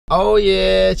Oh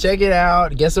yeah, check it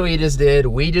out. Guess what we just did?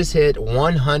 We just hit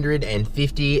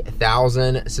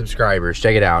 150,000 subscribers.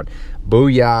 Check it out.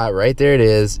 Booyah, right there it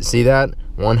is. See that?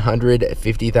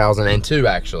 150,002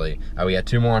 actually. We got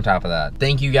 2 more on top of that.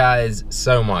 Thank you guys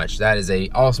so much. That is a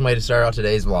awesome way to start out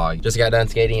today's vlog. Just got done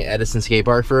skating at Edison Skate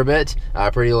Park for a bit.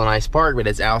 Pretty little nice park, but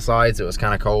it's outside, so it was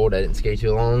kind of cold. I didn't skate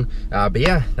too long. But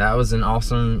yeah, that was an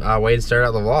awesome way to start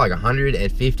out the vlog.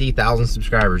 150,000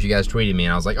 subscribers. You guys tweeted me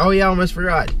and I was like, oh yeah, I almost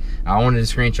forgot. I wanted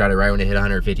to screenshot it right when it hit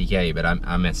 150K, but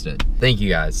I missed it. Thank you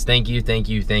guys. Thank you, thank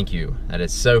you, thank you. That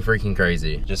is so freaking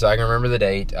crazy. Just so I can remember the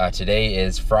date, today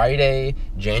is Friday,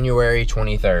 January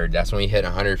 23rd. That's when we hit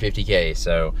 150K.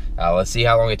 So let's see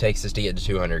how long it takes us to get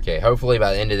to 200K. Hopefully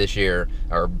by the end of this year,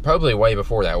 or probably way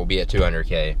before that, we'll be at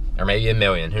 200K. Or maybe a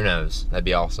million, who knows? That'd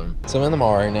be awesome. So I'm in the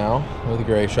mall right now with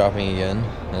Gray shopping again,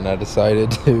 and I decided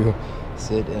to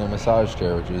sit in a massage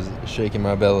chair, which is shaking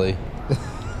my belly.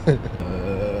 It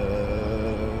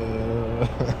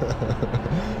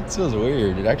feels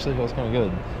weird. It actually feels kind of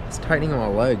good. It's tightening on my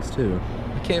legs too.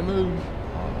 I can't move.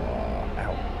 Ow,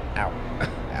 ow, ow.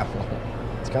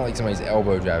 It's kind of like somebody's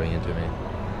elbow jabbing into me.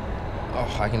 Oh,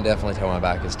 I can definitely tell my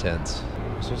back is tense.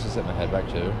 I'm supposed to sit my head back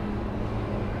too.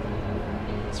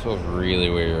 This feels really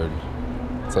weird.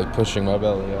 It's like pushing my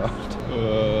belly out.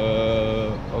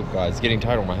 Oh god, it's getting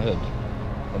tight on my head.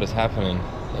 What is happening?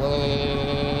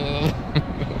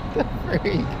 The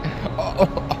freak.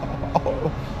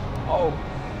 Oh.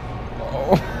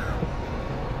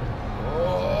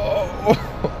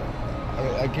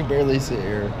 I can barely sit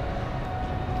here.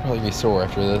 I'll probably be sore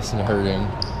after this and hurting.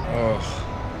 Oh,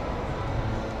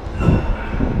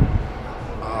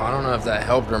 I don't know if that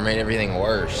helped or made everything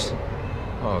worse.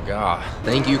 Oh god.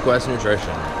 Thank you, Quest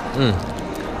Nutrition.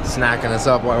 Snacking us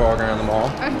up while walking around the mall.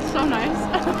 It's so nice.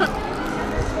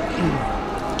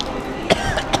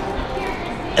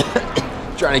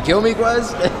 Trying to kill me,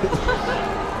 Quest?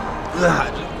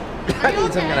 I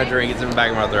need some kind of drink. It's in the back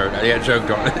of my throat. I got choked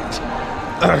on it.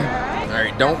 All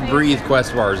right, don't breathe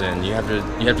Quest bars in. You have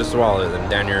to swallow them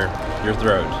down your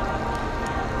throat.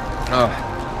 Oh,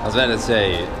 I was about to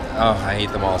say, oh, I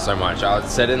hate them all so much. I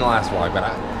said it in the last vlog,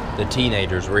 but the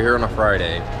teenagers were here on a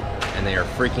Friday, and they are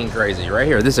freaking crazy. Right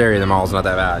here, this area of the mall is not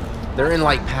that bad. They're in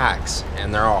like packs,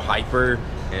 and they're all hyper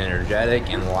and energetic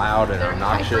and loud and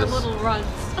obnoxious. Hyper little runts.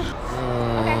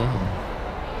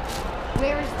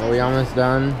 Are we almost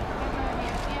done?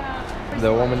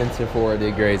 The woman in Sephora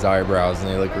did Gray's eyebrows and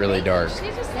they look really dark.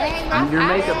 Your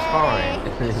makeup's fine.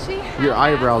 Your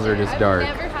eyebrows are just dark.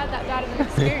 I've never had that bad of an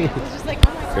experience. It's just like, oh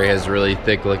my god. Gray has really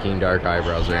thick looking dark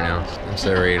eyebrows right now. I'm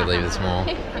so ready to leave this mall.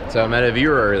 So I met a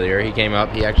viewer earlier. He came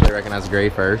up. He actually recognized Gray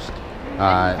first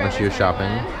when she was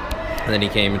shopping. And then he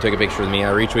came and took a picture with me.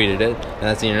 I retweeted it. And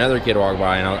I seen another kid walk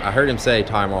by and I heard him say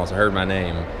Ty Moss. I heard my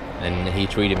name. And he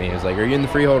tweeted me. He was like, "Are you in the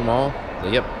Freehold Mall?" I was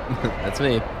like, "Yep, that's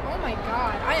me." Oh my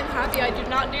god, I am happy I did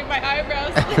not do my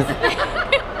eyebrows.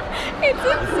 It's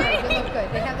insane. They look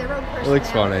good. They have their own personality. It looks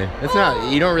funny. It's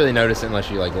not, you don't really notice it unless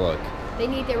you like look. They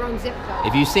need their own zip code.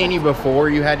 If you seen you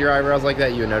before you had your eyebrows like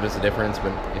that, you would notice a difference.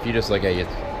 But if you just look at you,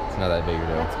 it's not that big a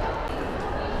deal.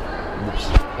 Oops,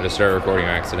 I just started recording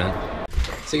by accident.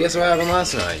 So guess what happened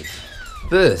last night?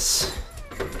 This.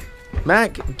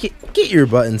 Mac, get your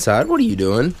butt inside. What are you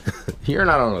doing? You're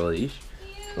not on a leash.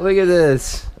 Look at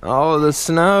this. Oh, the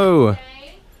snow.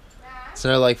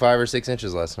 Snowed like 5 or 6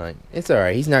 inches last night. It's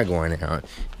alright. He's not going out.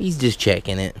 He's just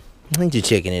checking it. He's just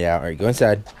checking it out. Alright, go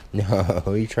inside. No,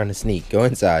 you're trying to sneak. Go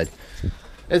inside.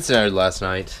 It snowed last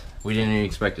night. We didn't even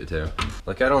expect it to.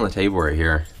 Look out on the table right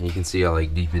here. And you can see how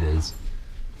like deep it is.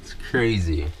 It's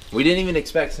crazy. We didn't even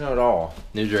expect snow at all.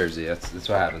 New Jersey, that's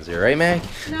what happens here, right, Mac?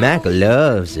 No, Mac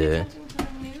loves it.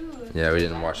 Yeah, we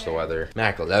didn't watch the weather.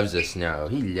 Mac loves the snow.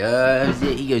 He loves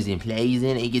it. He goes and plays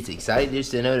in it. He gets excited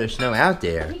just to know there's snow out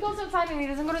there. He goes outside and he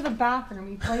doesn't go to the bathroom.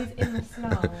 He plays in the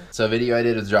snow. So a video I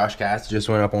did with Josh Katz just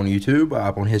went up on YouTube,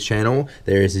 up on his channel.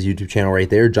 There's his YouTube channel right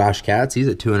there, Josh Katz. He's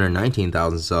at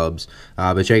 219,000 subs.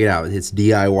 But check it out. It's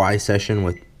DIY session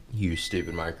with you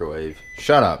stupid microwave.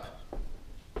 Shut up.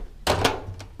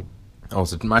 Oh,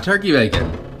 so my turkey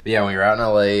bacon. But yeah, when we were out in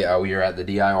LA, we were at the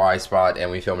DIY spot and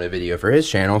we filmed a video for his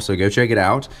channel, so go check it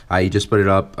out. He just put it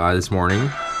up this morning.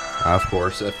 Of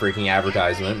course, a freaking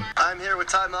advertisement. I'm here with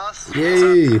Ty Moss.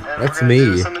 Yay, that's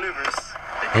me.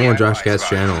 I'm on Josh Katz's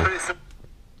channel.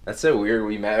 That's so weird.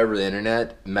 We met over the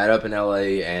internet, met up in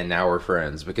LA, and now we're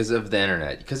friends because of the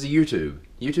internet, because of YouTube.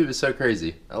 YouTube is so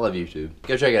crazy. I love YouTube.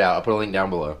 Go check it out. I'll put a link down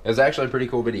below. It was actually a pretty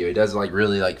cool video. It does like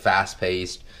really like fast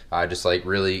paced, just like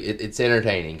really, it's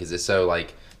entertaining because it's so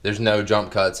like There's no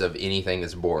jump cuts of anything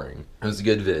that's boring. It was a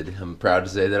good vid. I'm proud to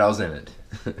say that I was in it.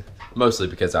 Mostly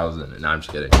because I was in it. No, I'm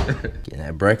just kidding. Getting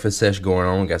that breakfast sesh going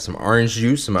on. Got some orange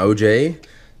juice, some OJ,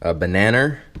 a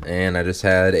banana, and I just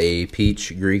had a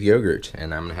peach Greek yogurt.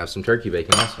 And I'm gonna have some turkey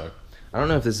bacon also. I don't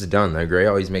know if this is done though. Gray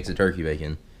always makes a turkey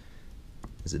bacon.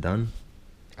 Is it done?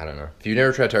 I don't know. If you've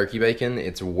never tried turkey bacon,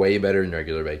 it's way better than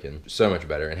regular bacon. So much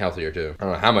better and healthier too. I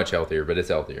don't know how much healthier, but it's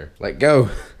healthier. Let go.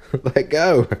 Let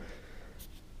go.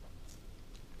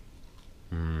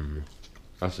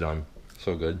 That's done.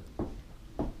 So good.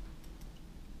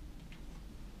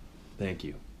 Thank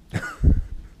you. You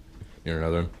want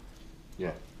another one?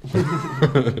 Yeah.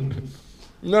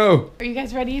 No. Are you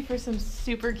guys ready for some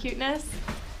super cuteness?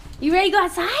 You ready to go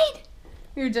outside?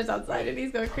 We were just outside and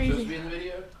he's going crazy. Be in the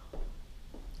video?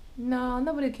 No,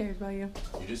 nobody cares about you.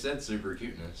 You just said super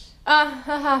cuteness. Ha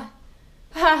ha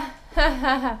ha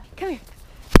ha. Come here.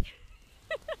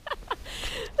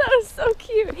 That was so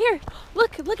cute. Here,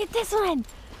 look at this one.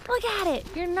 Look at it.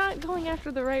 You're not going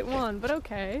after the right one, but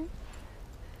okay.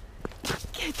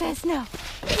 Get that snow.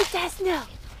 Get that snow.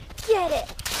 Get it.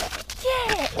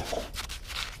 Get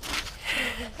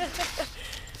it.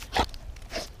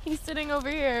 He's sitting over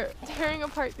here tearing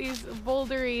apart these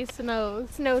bouldery snow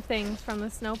things from the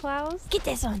snow plows. Get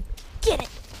this one. Get it.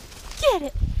 Get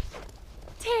it.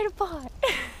 Tear it apart.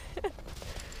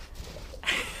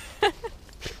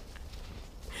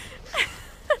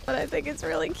 But I think it's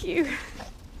really cute.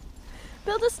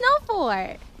 Build a snow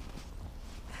fort.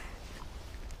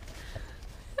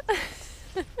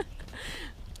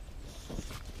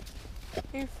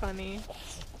 You're funny.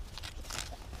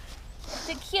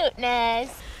 The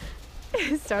cuteness.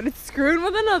 He started screwing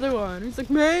with another one. He's like,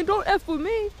 man, don't F with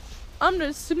me. I'm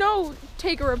the snow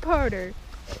taker apparter.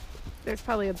 There's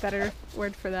probably a better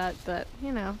word for that, but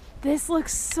you know. This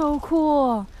looks so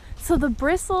cool. So the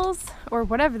bristles, or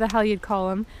whatever the hell you'd call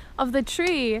them, of the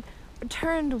tree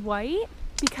turned white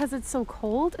because it's so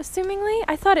cold, assumingly.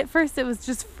 I thought at first it was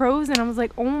just frozen. I was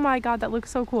like, oh my God, that looks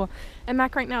so cool. And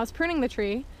Mac right now is pruning the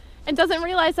tree and doesn't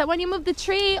realize that when you move the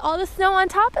tree, all the snow on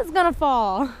top is gonna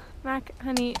fall. Mac,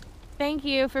 honey, thank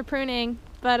you for pruning,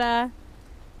 but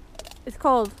it's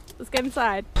cold. Let's get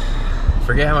inside.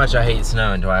 Forget how much I hate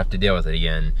snow until I have to deal with it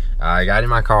again. I got in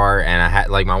my car and I had,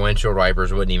 like, my windshield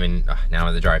wipers wouldn't even, now I'm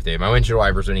at the drive-thru, my windshield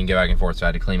wipers wouldn't even go back and forth, so I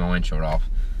had to clean my windshield off.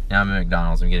 Now I'm at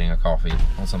McDonald's, I'm getting a coffee.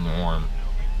 I want something warm.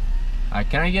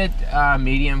 Can I get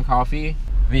medium coffee?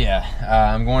 But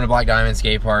yeah, I'm going to Black Diamond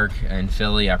Skate Park in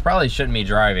Philly. I probably shouldn't be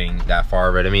driving that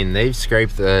far, but I mean, they've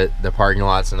scraped the parking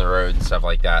lots and the roads and stuff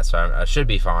like that, so I should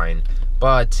be fine.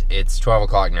 But it's 12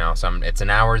 o'clock now, so it's an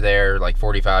hour there, like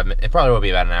 45 minutes. It probably will be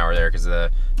about an hour there because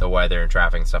of the weather and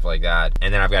traffic and stuff like that.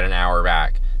 And then I've got an hour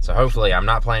back. So hopefully I'm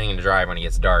not planning to drive when it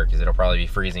gets dark because it'll probably be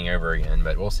freezing over again,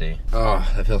 but we'll see. Oh,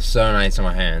 that feels so nice on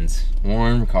my hands.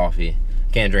 Warm coffee.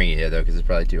 Can't drink it yet though because it's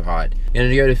probably too hot.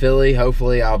 Gonna go to Philly.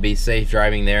 Hopefully I'll be safe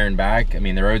driving there and back. I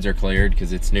mean, the roads are cleared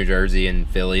because it's New Jersey and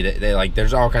Philly. They like,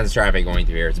 there's all kinds of traffic going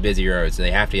through here. It's a busy road, so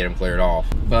they have to get them cleared off.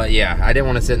 But yeah, I didn't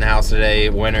want to sit in the house today.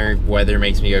 Winter weather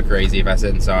makes me go crazy if I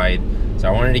sit inside. So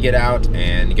I wanted to get out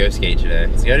and go skate today.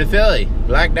 Let's go to Philly.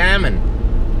 Black Diamond.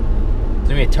 There's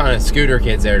gonna be a ton of scooter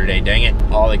kids there today, dang it.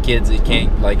 All the kids that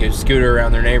can't like go scooter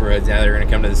around their neighborhoods, now they're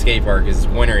gonna come to the skate park because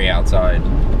it's wintry outside.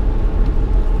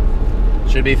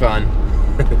 Should be fun.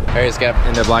 I just got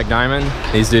into Black Diamond.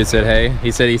 These dudes said hey.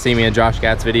 He said he seen me in Josh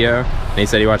Gatt's video, and he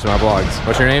said he watched my vlogs.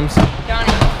 What's your names?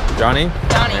 Johnny. Johnny?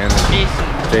 Johnny. And Jason.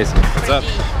 Jason. What's up?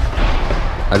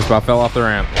 I just about fell off the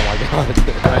ramp. Oh my God.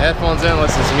 My headphones in,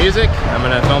 listen to some music. I'm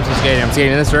gonna film some skating. I'm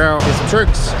skating this route, get some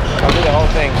tricks. I'll do the whole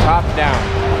thing, top down,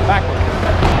 backward.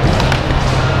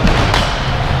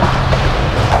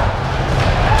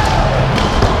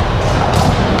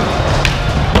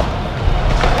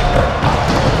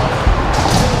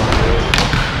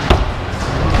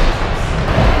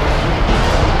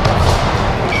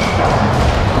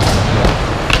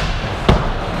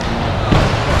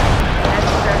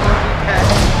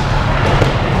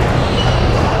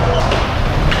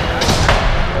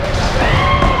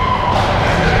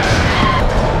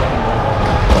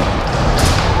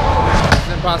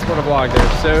 Impossible to vlog.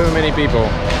 There's so many people.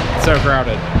 It's so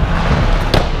crowded.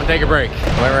 I'm gonna take a break.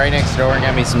 Went right next door and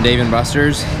got me some Dave &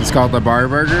 Buster's. It's called the Bar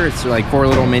Burger. It's like 4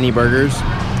 little mini burgers.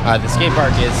 The skate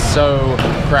park is so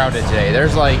crowded today.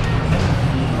 There's like,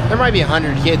 there might be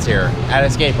 100 kids here at a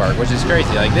skate park, which is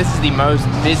crazy. Like, this is the most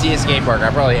busiest skate park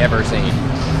I've probably ever seen.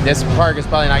 This park is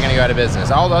probably not gonna go out of business.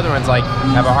 All the other ones like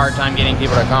have a hard time getting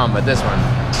people to come, but this one,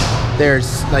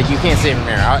 there's like, you can't see it from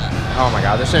here. Oh my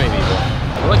God, there's so many people.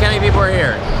 Look how many people are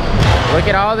here. Look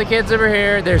at all the kids over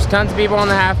here. There's tons of people on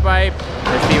the half pipe.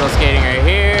 There's people skating right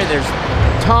here. There's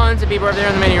tons of people over there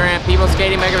on the mini ramp. People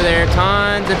skating back over there.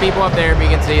 Tons of people up there if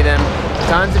you can see them.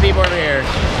 Tons of people over here.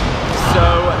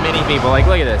 So many people. Like,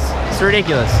 look at this. It's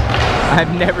ridiculous.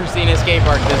 I've never seen a skate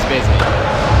park this busy.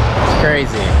 It's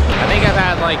crazy. I think I've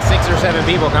had like 6 or 7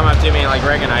 people come up to me and like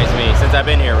recognize me since I've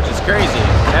been here, which is crazy.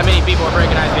 That many people have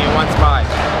recognized me in one spot.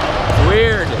 It's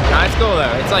weird. No, it's cool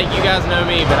though. It's like you guys know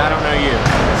me, but I don't know you.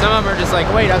 Some of them are just like,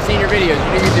 wait, I've seen your videos.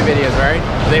 You do YouTube videos, right?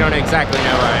 They don't exactly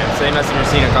know who I am, so they must have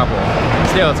just seen a couple.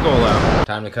 Still, it's cool though.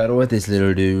 Time to cuddle with this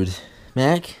little dude.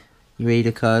 Mac, you ready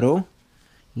to cuddle?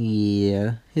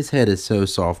 Yeah. His head is so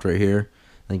soft right here.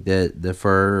 Like the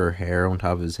fur or hair on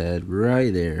top of his head,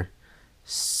 right there.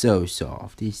 So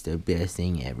soft. It's the best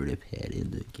thing ever to pet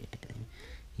and look at.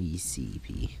 He's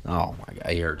CP. Oh my god,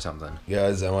 he heard something.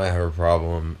 Guys, I might have a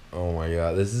problem. Oh my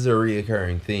god, this is a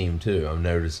reoccurring theme too, I'm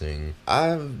noticing.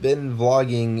 I've been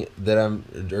vlogging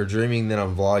or dreaming that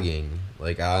I'm vlogging.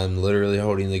 Like, I'm literally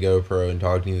holding the GoPro and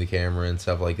talking to the camera and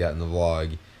stuff like that in the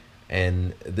vlog.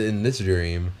 And in this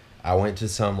dream, I went to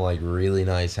some like really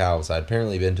nice house. I'd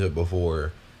apparently been to it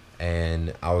before.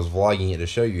 And I was vlogging it to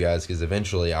show you guys because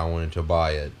eventually I wanted to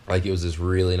buy it. Like, it was this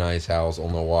really nice house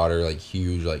on the water, like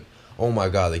huge, like, oh my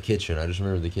god, the kitchen. I just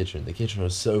remember the kitchen. The kitchen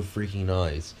was so freaking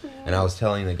nice. And I was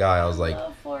telling the guy, I was like,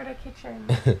 Florida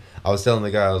kitchen. I was telling the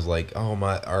guy, I was like, oh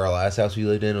my, our last house we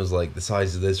lived in was like the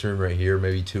size of this room right here,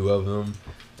 maybe 2 of them.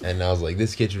 And I was like,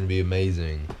 this kitchen would be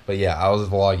amazing. But yeah, I was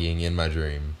vlogging in my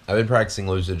dream. I've been practicing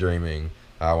lucid dreaming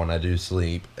when I do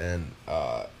sleep. And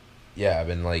yeah, I've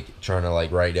been like trying to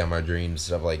like write down my dreams,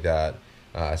 stuff like that,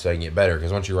 so I can get better.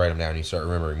 Because once you write them down, you start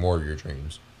remembering more of your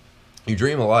dreams. You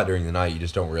dream a lot during the night, you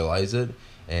just don't realize it,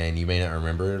 and you may not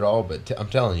remember it at all, but I'm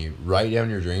telling you, write down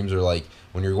your dreams, or like,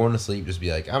 when you're going to sleep, just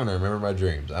be like, I'm going to remember my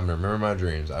dreams, I'm going to remember my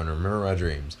dreams, I'm going to remember my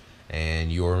dreams,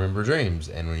 and you'll remember dreams,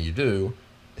 and when you do,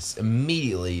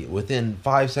 immediately, within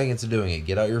 5 seconds of doing it,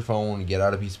 get out your phone, get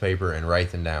out a piece of paper, and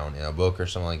write them down in a book or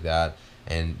something like that,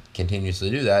 and continuously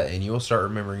do that, and you'll start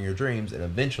remembering your dreams, and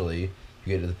eventually,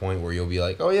 you get to the point where you'll be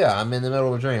like, oh yeah, I'm in the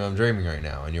middle of a dream, I'm dreaming right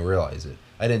now, and you'll realize it.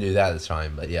 I didn't do that this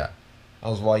time, but yeah. I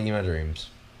was vlogging my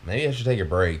dreams. Maybe I should take a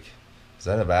break. Is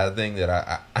that a bad thing that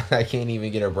I can't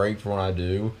even get a break for when I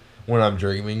do? When I'm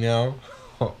dreaming now?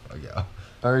 Oh my god.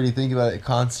 I already think about it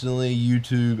constantly.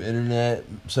 YouTube, internet,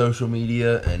 social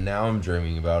media, and now I'm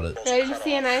dreaming about it. Ready to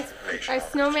see a nice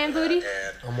snowman booty?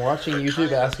 I'm watching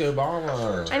YouTube Ask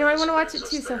Obama. I know, I want to watch it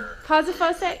too, so pause it for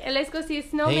a sec and let's go see a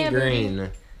snowman Hank booty.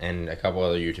 Green and a couple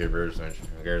other YouTubers,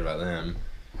 who cares about them.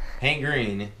 Hank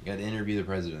Green got to interview the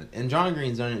president. And John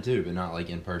Green's done it too, but not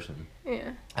like in person.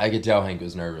 Yeah. I could tell Hank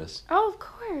was nervous. Oh, of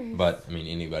course. But, I mean,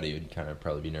 anybody would kind of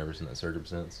probably be nervous in that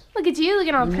circumstance. Look at you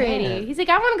looking all pretty. Yeah. He's like,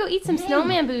 I want to go eat some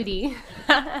snowman booty.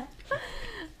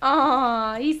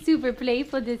 Aw, he's super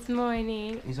playful this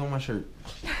morning. He's on my shirt.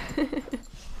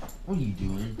 What are you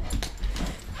doing?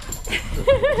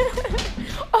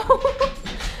 Oh.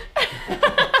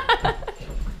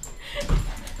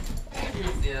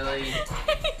 Silly.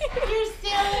 You're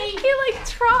silly. He like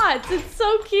trots. It's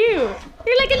so cute.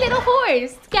 You're like a little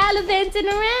horse gallivanting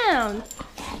around.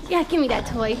 Yeah, give me that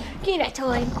toy. Give me that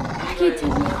toy. Give it to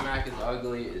me. Mac is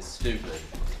ugly is stupid.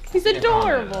 He's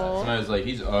adorable. Somebody's like,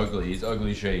 he's ugly. He's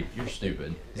ugly shaped. You're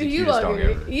stupid. He's the You cutest dog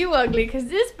ever. ugly. You ugly, because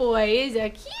this boy is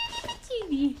a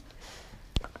cutie.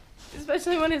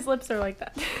 Especially when his lips are like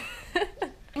that.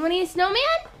 You want to eat a snowman?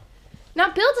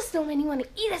 Not build a snowman. You want to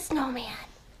eat a snowman.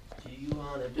 You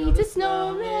wanna Eat a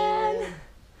snowman.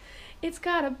 It's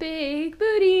got a big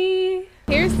booty.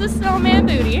 Here's the snowman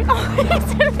booty. You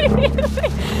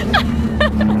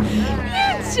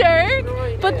jerk.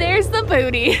 But there's the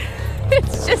booty.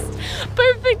 It's just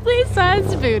perfectly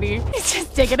sized booty. He's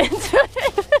just digging into it.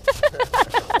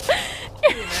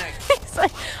 He's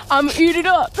like, I'm eating it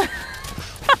up.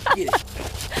 Get it.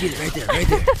 Get it right there, right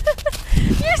there.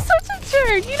 You're such a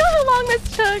jerk. You know how long this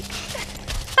took?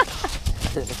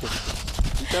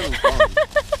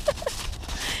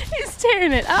 He's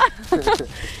tearing it up.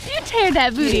 You tear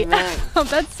that booty up. Oh,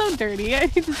 that's so dirty.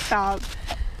 I need to stop.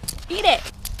 Eat it.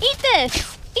 Eat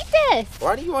this. Eat this.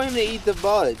 Why do you want him to eat the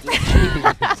butt?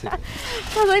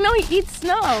 Because I know he eats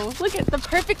snow. Look at the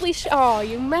perfectly. Oh,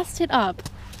 you messed it up.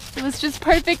 It was just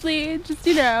perfectly, just,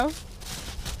 you know.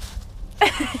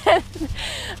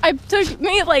 It took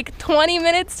me like 20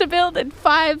 minutes to build, and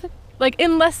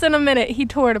in less than a minute, he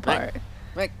tore it apart.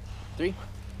 Mike, 3,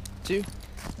 2,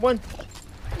 1.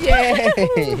 Yay!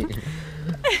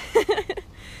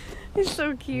 He's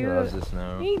so cute. He loves the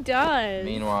snow. He does.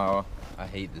 Meanwhile, I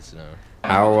hate the snow.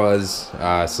 How was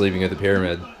sleeping at the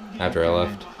pyramid after I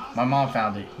left? My mom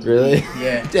found it. Really?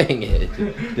 Yeah. Dang it.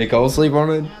 Did Cole sleep on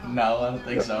it? No, I don't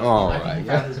think so. Oh, I think my he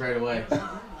God. found this right away.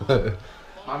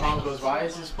 My mom goes, "Why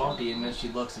is this bumpy?" And then she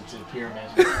looks, it's a pyramid.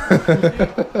 Did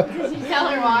you tell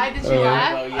her why? Did she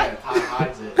laugh? Oh yeah, Ty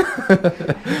hides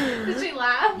it. Did she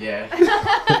laugh? Yeah.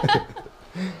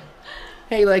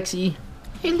 Hey, Lexi.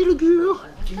 Hey, little girl.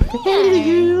 Hey,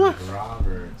 little girl.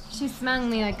 Roberts. She's smelling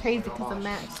me like crazy because of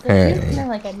Max. Hey. You smell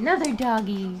like another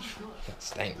doggy.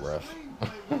 Stank rough.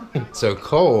 So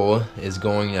Cole is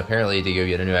going apparently to go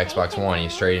get a new Xbox One.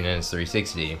 He's trading in his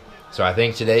 360. So I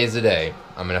think today is the day.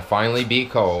 I'm gonna finally beat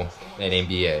Cole at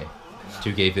NBA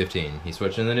 2K15. He's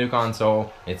switching to the new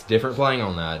console. It's different playing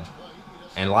on that.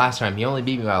 And last time he only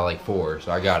beat me by like 4,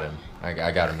 so I got him. I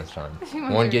got him this time.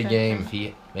 One good game. If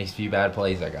he makes a few bad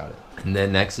plays, I got it. And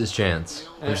then next is Chance.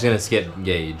 I'm just gonna skip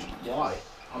Gage. Why?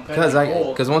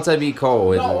 Because once I beat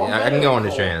Cole, I can go on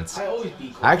to Chance. I always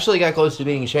beat Cole. I actually got close to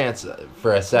beating Chance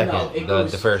for a second, No, it the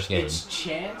goes- first game. It's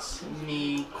Chance,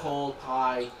 me, Cole,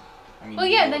 Ty. I mean, Well,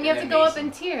 yeah, then you have to and go up Mason.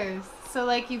 in tiers. So,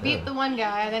 like, you beat Yeah. the one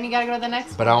guy, then you gotta go to the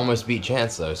next But I almost beat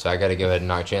Chance though, so I got to go ahead and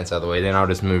knock Chance out of the way. Then I'll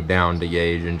just move down to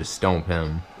Gage and just stomp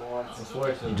him.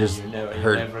 Unfortunately, Just you never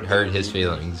hurt his achieve it.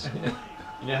 feelings.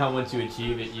 You know how once you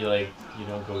achieve it, you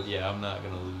don't go, yeah, I'm not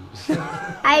gonna lose.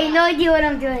 I have no idea what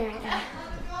I'm doing right now.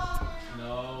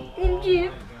 No. Thank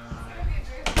you.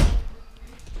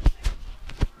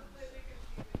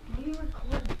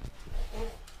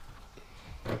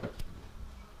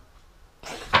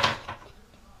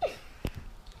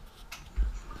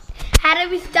 How do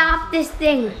we stop this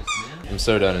thing? I'm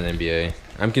so done in NBA.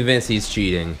 I'm convinced he's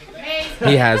cheating.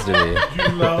 He has to be.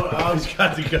 You know, I always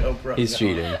got to go, bro. He's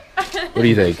cheating. What do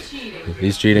you think?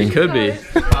 He's cheating? Could be.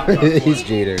 He's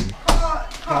cheating.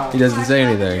 He doesn't say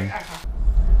anything.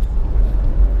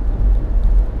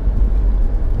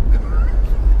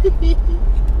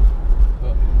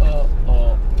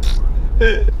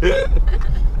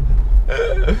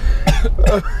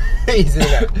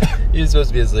 He was supposed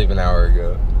to be asleep an hour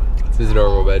ago. It's his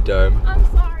normal bedtime. I'm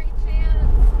sorry, Chance.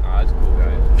 Ah, that's cool,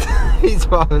 guy. He's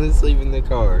falling asleep in the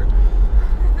car.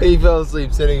 He fell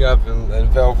asleep sitting up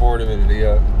and fell forward a minute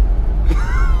ago.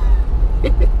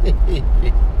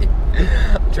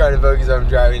 I'm trying to focus on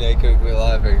driving that quickly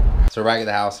laughing. So we're back at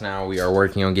the house now. We are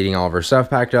working on getting all of our stuff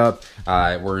packed up.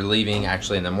 We're leaving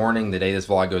actually in the morning, the day this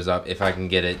vlog goes up, if I can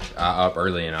get it up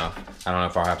early enough. I don't know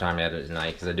if I'll have time to edit it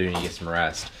tonight because I do need to get some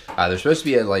rest. There's supposed to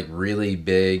be a like really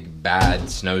big, bad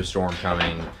snowstorm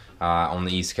coming on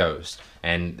the East Coast.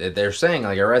 And they're saying,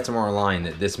 like I read somewhere online,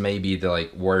 that this may be the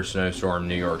like worst snowstorm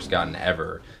New York's gotten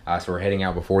ever. So we're heading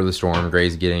out before the storm.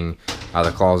 Gray's getting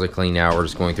the closet cleaned out. We're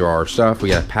just going through all our stuff. We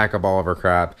gotta pack up all of our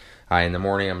crap. In the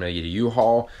morning, I'm going to get a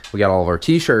U-Haul. We got all of our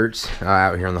t-shirts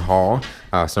out here in the hall.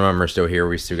 Some of them are still here.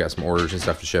 We still got some orders and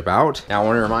stuff to ship out. Now, I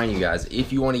want to remind you guys,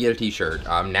 if you want to get a t-shirt,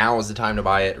 now is the time to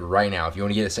buy it right now. If you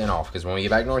want to get it sent off, because when we get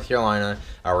back to North Carolina,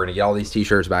 we're going to get all these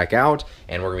t-shirts back out,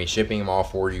 and we're going to be shipping them all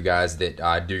for you guys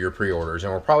that do your pre-orders.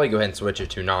 And we'll probably go ahead and switch it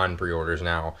to non-pre-orders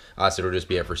now, so it'll just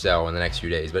be up for sale in the next few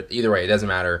days. But either way, it doesn't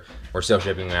matter. We're still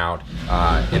shipping them out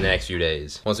in the next few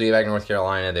days. Once we get back to North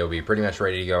Carolina, they'll be pretty much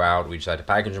ready to go out. We just have to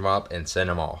package them up and send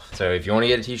them off. So if you want to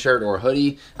get a t-shirt or a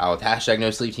hoodie with hashtag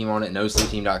NoSleepTeam on it,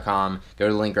 nosleepteam.com, go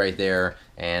to the link right there,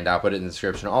 and I'll put it in the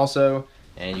description also,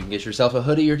 and you can get yourself a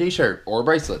hoodie or t-shirt or a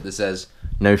bracelet that says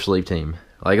No Sleep Team,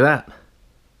 like that.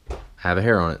 Have a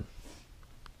hair on it.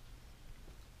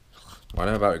 Why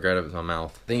did I about to grab it with my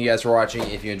mouth? Thank you guys for watching.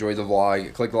 If you enjoyed the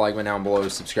vlog, click the like button down below.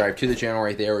 Subscribe to the channel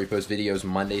right there. We post videos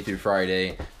Monday through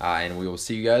Friday. And we will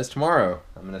see you guys tomorrow.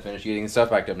 I'm going to finish getting the stuff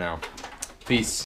backed up now. Peace.